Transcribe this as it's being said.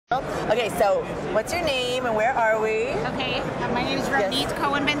Okay, so what's your name and where are we? Okay, my name is Petite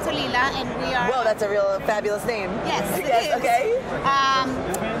Cohen Bentolila, and we are. Whoa, that's a real fabulous name. Yes, it yes. is. Okay.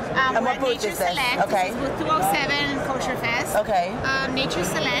 We're at Nature Select. Okay. This is booth 207 Kosherfest. Okay. Nature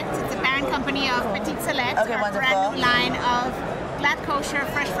Select. It's a parent company of Petite Select. Okay, our wonderful. Brand new line of Glatt Kosher,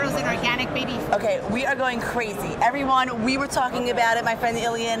 fresh frozen organic baby food. Okay, we are going crazy. Everyone, we were talking about it, my friend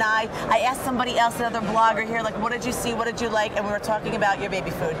Ilya and I asked somebody else, another blogger here, like, what did you see, what did you like? And we were talking about your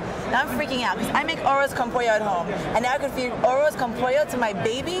baby food. Now I'm freaking out, because I make arroz con pollo at home, and now I could feed arroz con pollo to my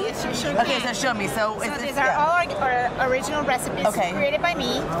baby? Yes, you sure Okay, can. so show me. So these are all our original recipes created by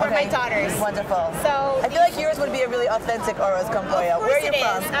me for my daughters. Wonderful. So I feel like yours would be a really authentic arroz con pollo. Of course Where are you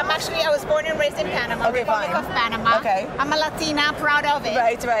from? I was born and raised in Panama, Republic of Panama. Okay. I'm a Latina, proud of it.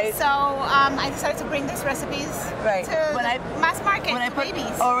 Right. So I decided to bring these recipes to mass market when I put babies.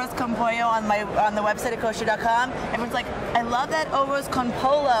 Arroz con pollo on the website at kosher.com, everyone's like, I love that arroz con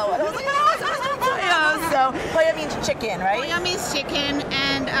polo. And I was like, oh, it's arroz con pollo. So pollo means chicken, right? Pollo means chicken,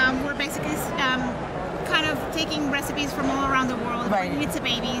 and we're basically kind of taking recipes from all around the world, bringing it to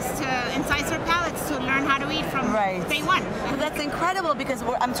babies to entice their palates to learn how to eat from day one. Well, that's incredible, because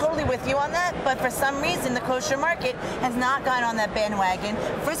I'm totally with you on that, but for some reason the kosher market has not gone on that bandwagon.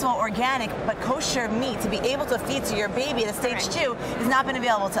 First of all, organic, but kosher meat to be able to feed to your baby at a stage 2 has not been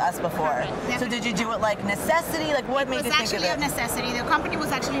available to us before. So did you do it like necessity? Like what made you think of it? It was actually a necessity. The company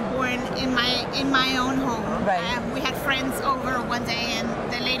was actually born in my own home. We had friends over one day, and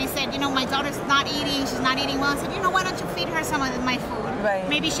the lady said, you know, my daughter's not eating, she's not eating well. I said, you know, why don't you feed her some of my food?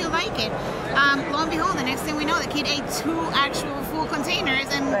 Maybe she'll like it. Lo and behold, the next thing we know, the kid ate 2 actual full containers,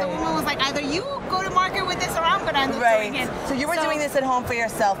 and the woman was like, either you go to market with this or I'm going to end up doing it. So you were doing this at home for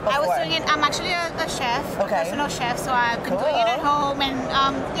yourself before? I was doing it. I'm actually a chef, a personal chef, so I've been doing it at home, and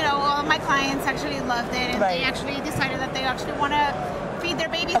you know, all of my clients actually loved it, and they actually decided that they actually want to feed their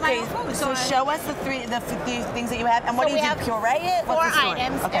babies my own food. So show us the three things that you have, and what do you do? Puree it? 4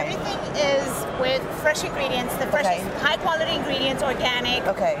 items. Everything is with fresh ingredients, the freshest, high quality ingredients, organic.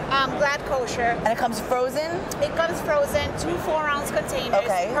 Glatt Kosher. And it comes frozen? It comes frozen, 2 4-ounce containers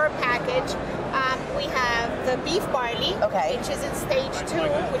per package. We have the beef barley, which is in stage 2,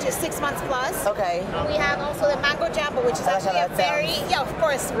 which is 6 months plus. We have also the mango jambo, which is actually a very, of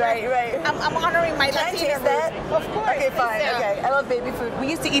course. I'm honoring my Latina. Can I taste that? Of course. Okay, fine. I love baby food. We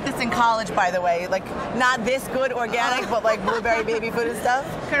used to eat this in college, by the way. Like, not this good organic, but like blueberry baby food and stuff.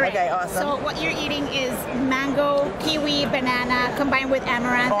 Correct. Okay, awesome. So what you're eating is mango, kiwi, banana, combined with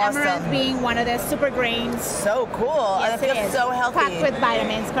amaranth. Amaranth being one of the super grains. So cool. Yes, and it feels so healthy. Packed with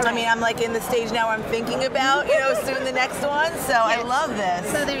vitamins, correct. I mean, I'm like in the stage now where I'm thinking about, you know, soon the next one. So I love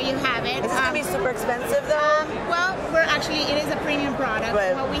this. So there you have it. Is this going to be super expensive though? Well, it is a premium product.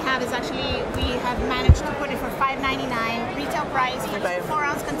 What we have is actually, we have managed to put it for $5.99 retail price for 2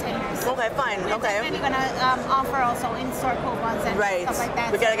 4-ounce containers. Okay, fine. We're definitely going to offer also in-store coupons and stuff like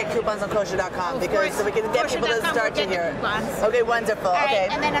that. We got to get coupons on kosher.com because so we can get people to start to hear. Okay, wonderful. Okay.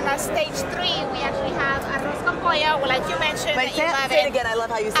 And then on our stage 3, we actually have arroz con pollo. Well, like you mentioned, say it again. I love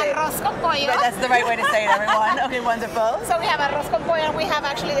how you say it. Arroz con pollo. That's the right way to say it, everyone. Okay, wonderful. So we have arroz con pollo, and we have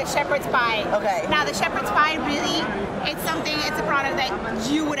actually the shepherd's pie. Now the shepherd's pie really, it's a product that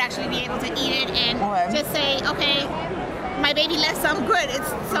you would actually be able to eat it and just say, okay, my baby left some good. It's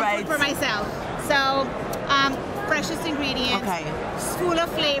some food for myself. So freshest ingredients, full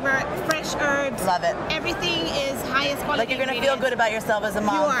of flavor, fresh herbs. Love it. Everything is highest quality. Like you're going to feel good about yourself as a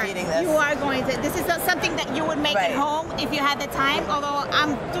mom eating this. You are going to. This is something that you would make at home if you had the time, although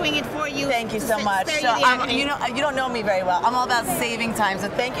I'm doing it for you. Thank you so much. So you don't know me very well. I'm all about saving time, so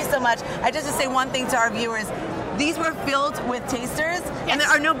thank you so much. I just to say one thing to our viewers. These were filled with tasters, and there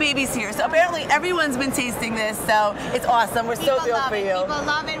are no babies here. So apparently everyone's been tasting this, so it's awesome. We're so thrilled for you. People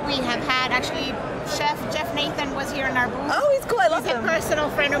love it. We have had actually Chef Nathan was here in our booth. Oh, he's cool. I love him. He's a personal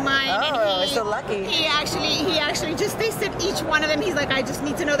friend of mine. Oh, so lucky. He actually just tasted each one of them. He's like, I just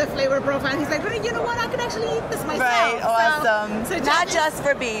need to know the flavor profile. He's like, you know what? I can actually eat this myself. Right, awesome. So not just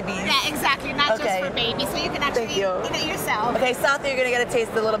for babies. Yeah, exactly. Not just for babies. So you can actually eat it yourself. Okay, Satya, you're going to get a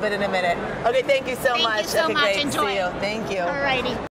taste a little bit in a minute. Okay, thank you so much. Thank you so much. Great. Enjoy. See you. Thank you. Alrighty.